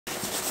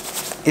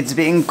It's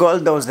being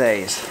cold those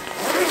days.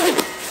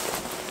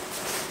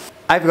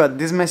 I've got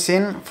this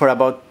machine for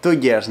about 2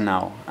 years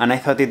now, and I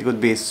thought it would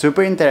be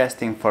super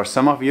interesting for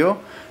some of you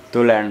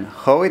to learn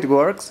how it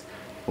works,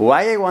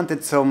 why I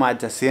wanted so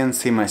much a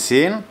CNC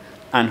machine,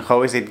 and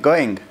how is it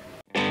going.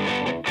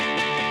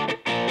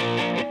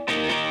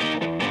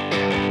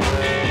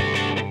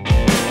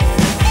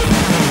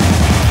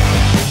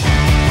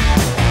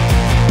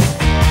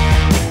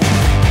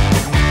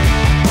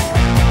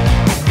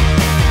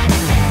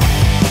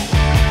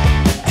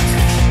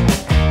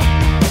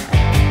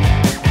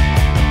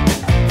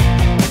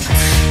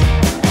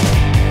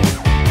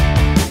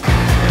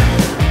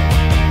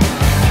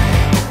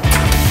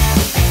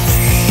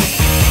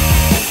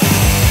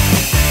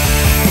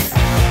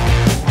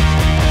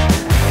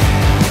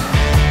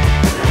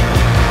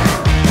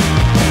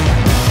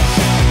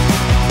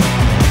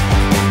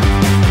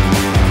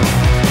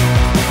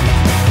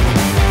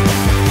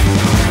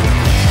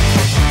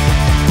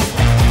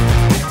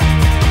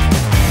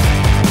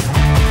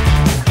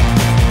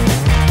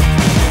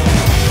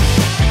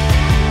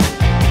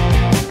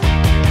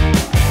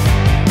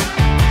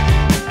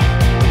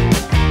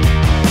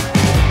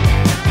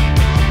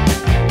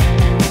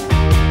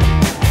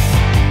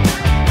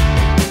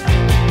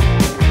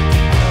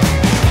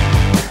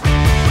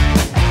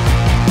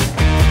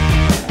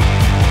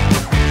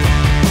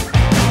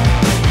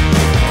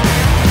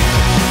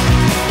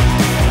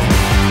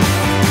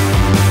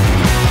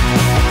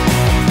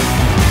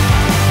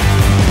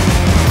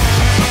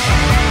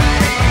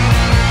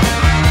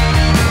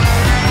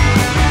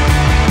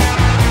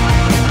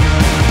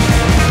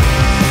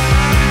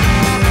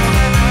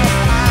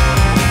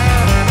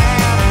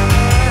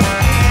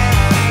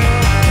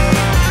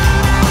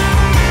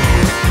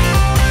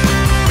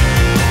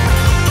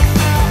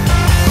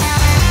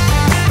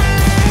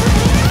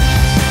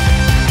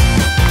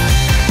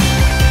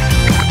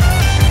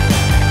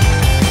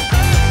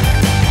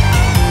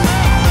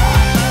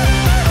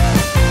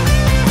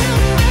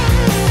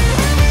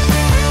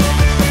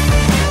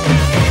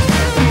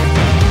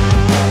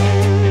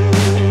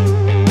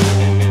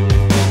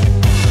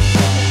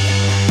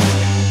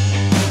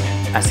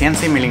 A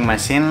CNC milling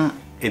machine,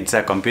 it's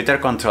a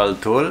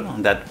computer-controlled tool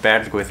that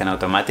paired with an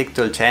automatic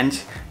tool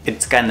change,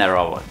 it's kinda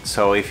robot.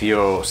 So if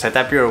you set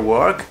up your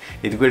work,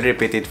 it will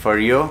repeat it for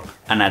you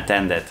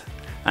unattended.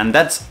 And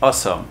that's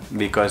awesome,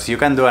 because you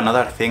can do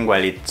another thing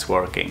while it's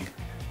working.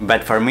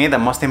 But for me, the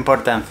most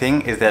important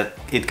thing is that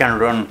it can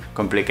run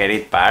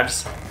complicated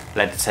parts.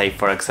 Let's say,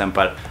 for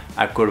example,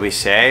 a curvy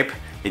shape.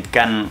 It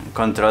can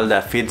control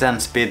the feeds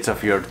and speeds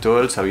of your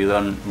tool so you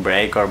don't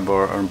break or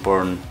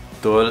burn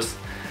tools.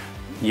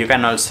 You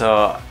can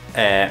also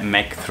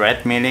make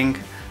thread milling,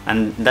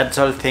 and that's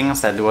all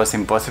things that was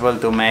impossible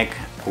to make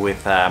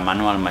with a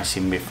manual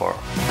machine before.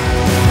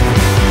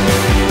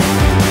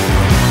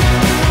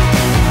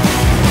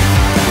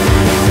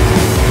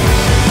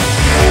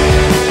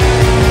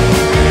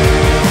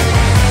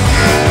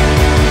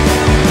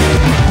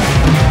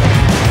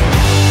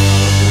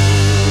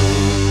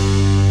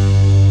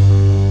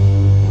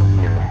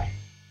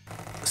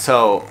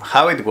 So,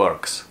 how it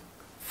works?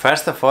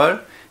 First of all,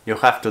 you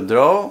have to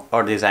draw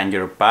or design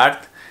your part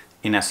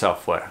in a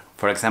software.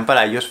 For example,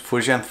 I use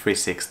Fusion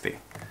 360.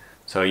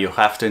 So you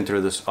have to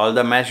introduce all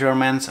the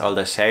measurements, all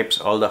the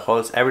shapes, all the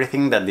holes,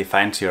 everything that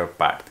defines your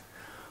part.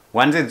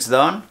 Once it's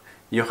done,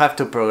 you have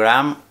to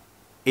program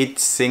each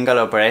single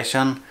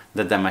operation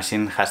that the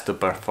machine has to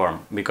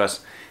perform,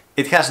 because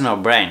it has no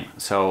brain.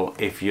 So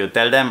if you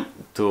tell them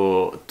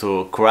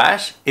to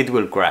crash, it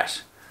will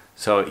crash.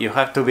 So you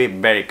have to be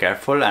very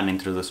careful and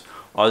introduce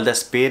all the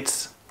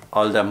speeds,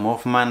 all the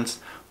movements,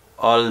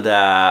 all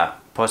the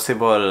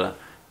possible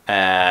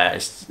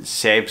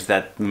shapes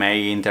that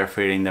may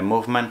interfere in the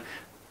movement,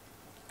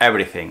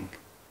 everything.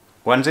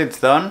 Once it's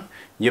done,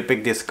 you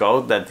pick this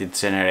code that it's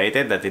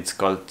generated, that it's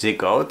called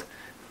G-code,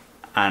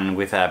 and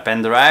with a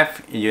pen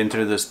drive, you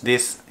introduce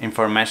this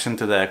information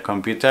to the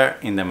computer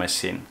in the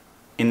machine.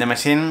 In the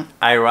machine,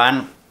 I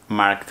run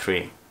Mark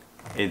III.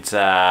 It's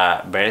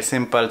a very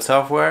simple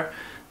software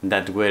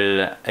that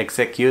will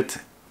execute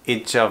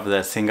each of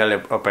the single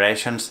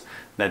operations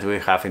that we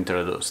have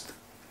introduced.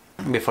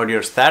 Before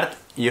you start,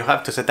 you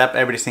have to set up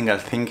every single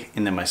thing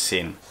in the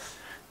machine.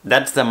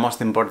 That's the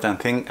most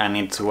important thing, and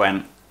it's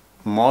when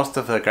most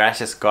of the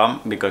crashes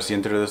come because you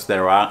introduce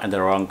the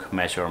wrong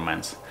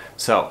measurements.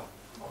 So,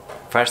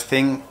 first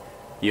thing,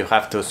 you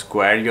have to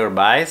square your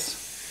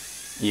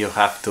bias. You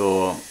have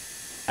to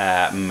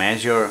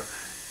measure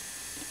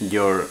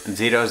your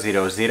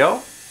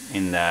 000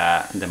 in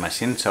the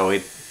machine, so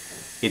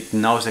it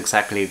knows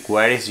exactly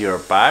where is your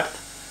part.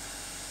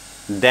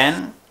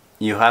 Then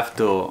you have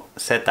to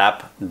set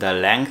up the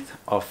length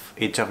of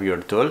each of your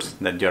tools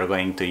that you're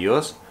going to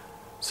use,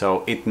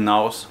 so it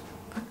knows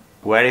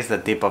where is the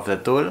tip of the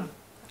tool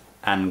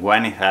and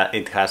when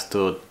it has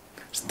to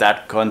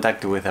start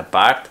contact with a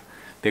part,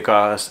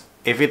 because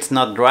if it's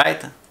not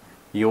right,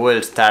 you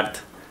will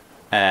start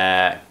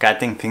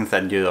cutting things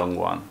that you don't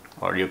want,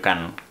 or you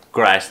can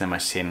crash the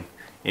machine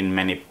in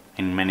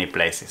many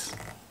places.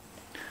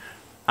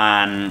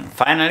 And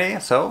finally,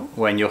 so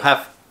when you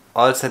have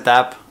all set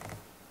up,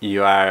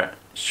 you are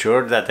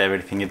sure that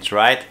everything is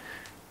right,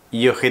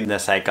 you hit the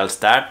cycle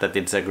start, that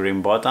it's a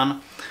green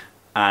button,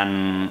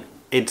 and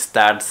it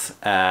starts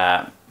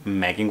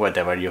making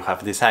whatever you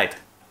have decided.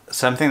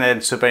 Something that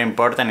is super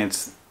important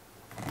is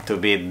to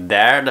be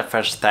there the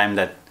first time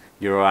that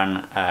you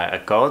run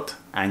a code,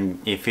 and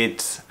if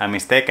it's a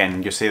mistake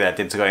and you see that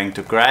it's going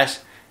to crash,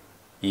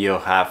 you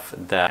have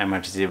the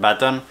emergency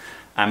button,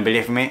 and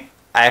believe me,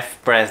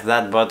 I've pressed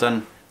that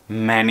button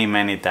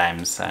many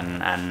times,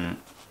 and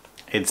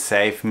it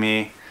saved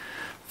me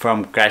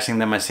from crashing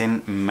the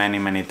machine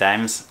many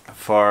times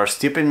for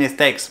stupid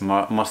mistakes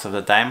most of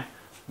the time.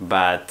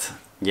 But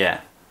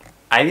yeah,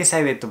 I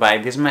decided to buy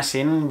this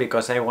machine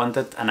because I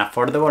wanted an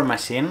affordable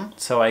machine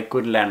so I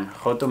could learn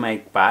how to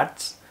make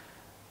parts,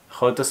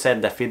 how to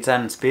set the fits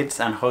and speeds,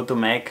 and how to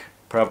make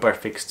proper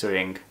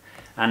fixturing.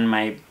 And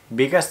my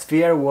biggest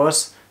fear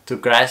was to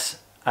crash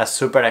a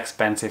super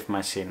expensive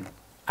machine.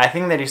 I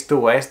think there is two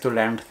ways to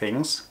learn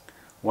things.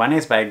 One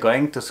is by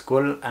going to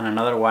school and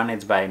another one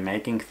is by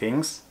making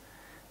things.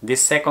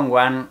 This second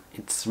one,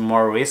 it's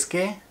more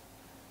risky,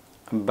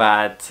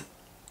 but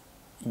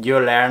you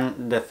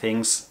learn the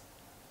things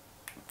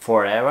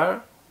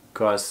forever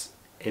because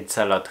it's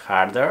a lot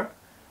harder.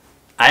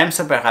 I am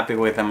super happy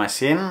with the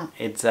machine.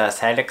 It's a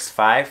Syil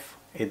X5.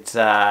 It's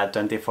a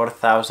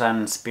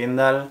 24,000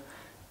 spindle.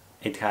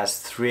 It has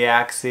 3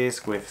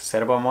 axes with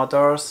servo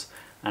motors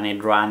and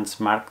it runs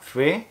Mark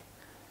III.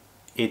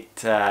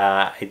 It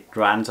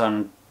runs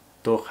on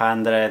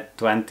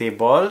 220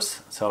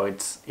 volts, so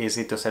it's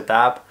easy to set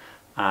up,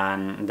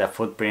 and the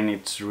footprint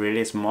is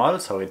really small,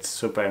 so it's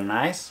super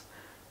nice.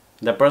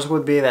 The pros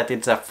would be that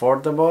it's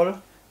affordable,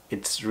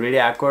 it's really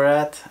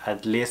accurate,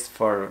 at least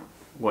for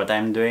what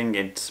I'm doing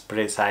it's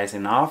precise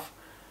enough.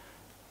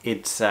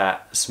 It's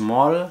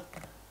small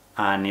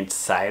and it's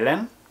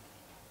silent.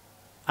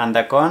 And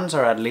the cons,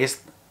 or at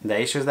least the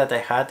issues that I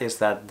had, is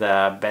that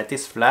the bed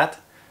is flat,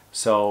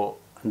 so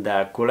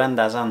the coolant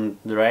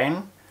doesn't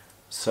drain,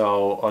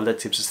 so all the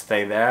chips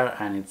stay there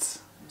and it's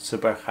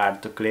super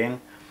hard to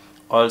clean.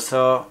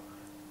 Also,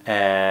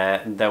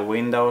 the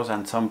windows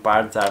and some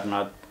parts are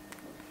not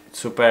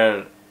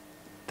super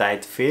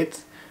tight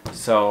fit,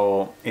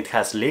 so it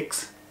has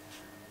leaks.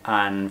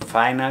 And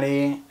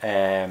finally,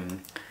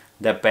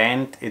 the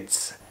paint,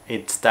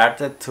 it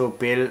started to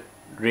peel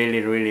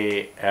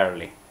really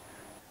early.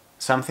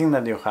 Something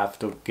that you have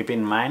to keep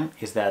in mind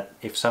is that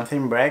if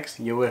something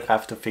breaks, you will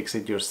have to fix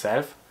it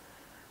yourself.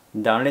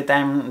 The only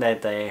time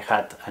that I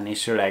had an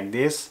issue like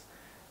this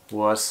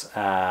was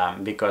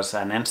because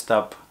an end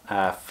stop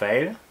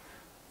failed.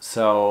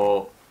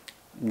 So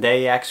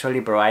they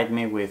actually provide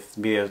me with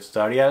video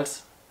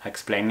tutorials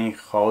explaining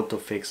how to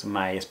fix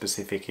my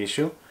specific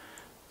issue.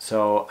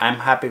 So I'm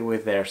happy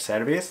with their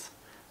service.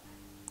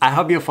 I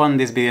hope you found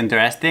this video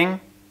interesting.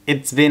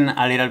 It's been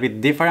a little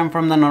bit different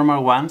from the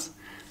normal ones,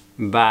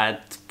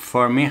 but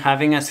for me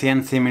having a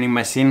CNC milling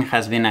machine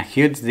has been a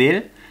huge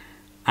deal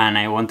and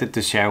I wanted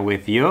to share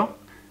with you.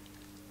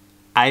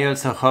 I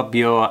also hope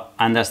you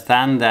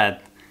understand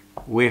that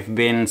we've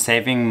been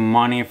saving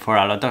money for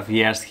a lot of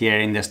years here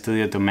in the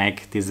studio to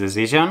make this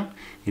decision.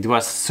 It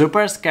was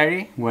super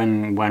scary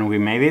when we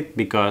made it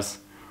because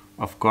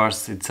of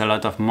course it's a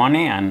lot of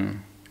money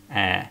and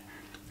I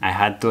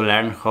had to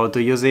learn how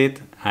to use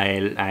it.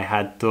 I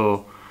had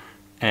to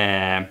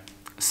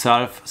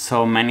solve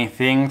so many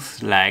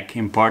things like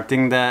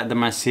importing the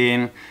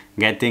machine,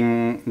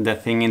 getting the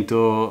thing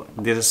into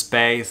this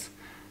space,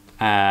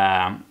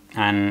 and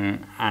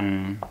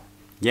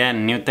yeah,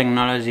 new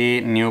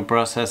technology, new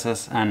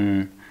processes,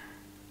 and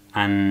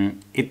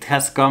it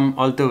has come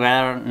all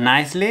together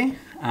nicely.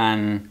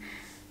 And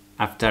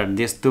after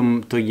these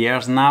two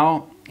years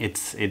now,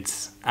 it's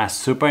a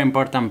super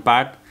important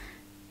part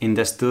in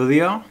the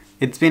studio.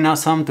 It's been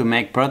awesome to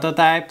make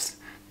prototypes,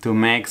 to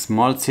make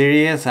small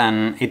series,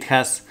 and it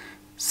has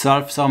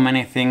solved so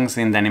many things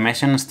in the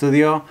animation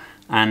studio,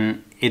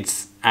 and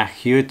it's a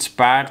huge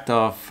part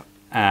of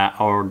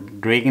our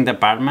rigging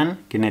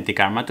department, kinetic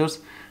armatures,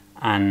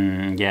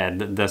 and yeah,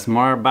 the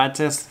smaller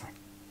batches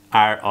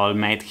are all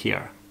made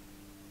here.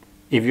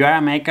 If you are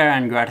a maker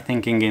and you are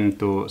thinking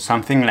into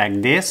something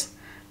like this,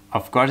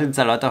 of course it's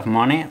a lot of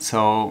money,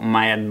 so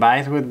my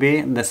advice would be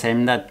the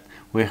same that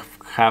we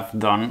have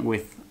done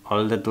with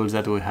all the tools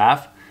that we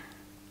have.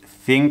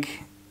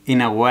 Think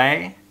in a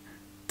way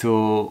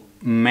to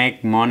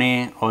make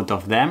money out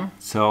of them,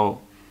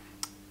 so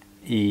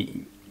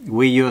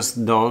we use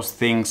those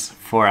things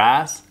for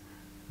us,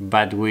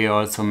 but we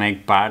also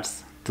make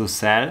parts to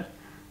sell,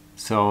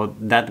 so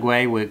that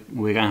way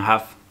we can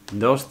have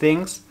those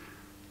things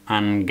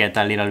and get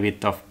a little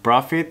bit of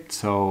profit.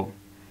 So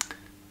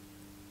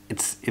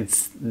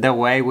it's the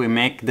way we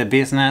make the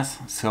business,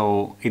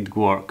 so it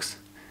works.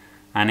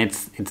 And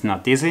it's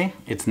not easy,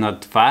 it's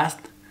not fast,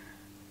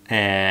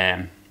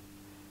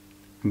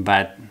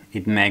 but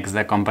it makes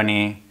the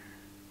company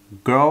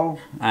grow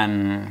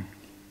and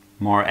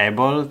more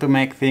able to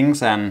make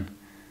things, and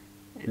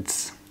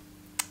it's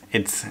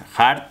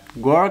hard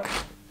work,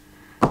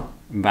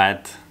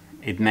 but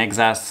it makes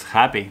us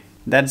happy.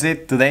 That's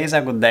it. Today is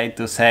a good day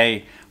to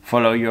say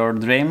follow your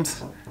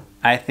dreams.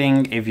 I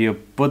think if you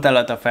put a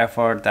lot of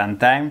effort and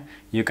time,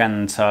 you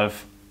can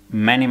solve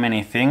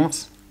many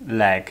things.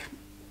 Like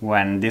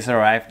when this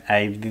arrived,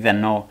 I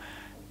didn't know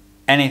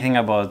anything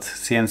about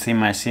CNC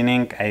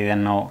machining. I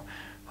didn't know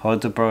how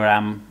to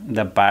program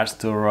the parts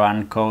to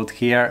run code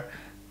here.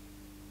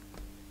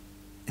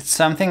 It's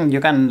something you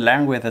can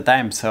learn with the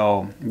time.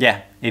 So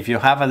yeah, if you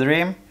have a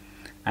dream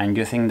and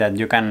you think that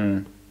you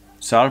can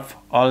solve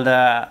all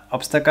the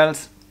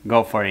obstacles,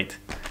 go for it.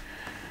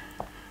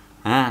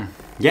 And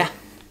yeah,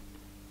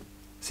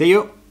 see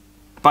you.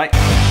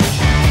 Bye.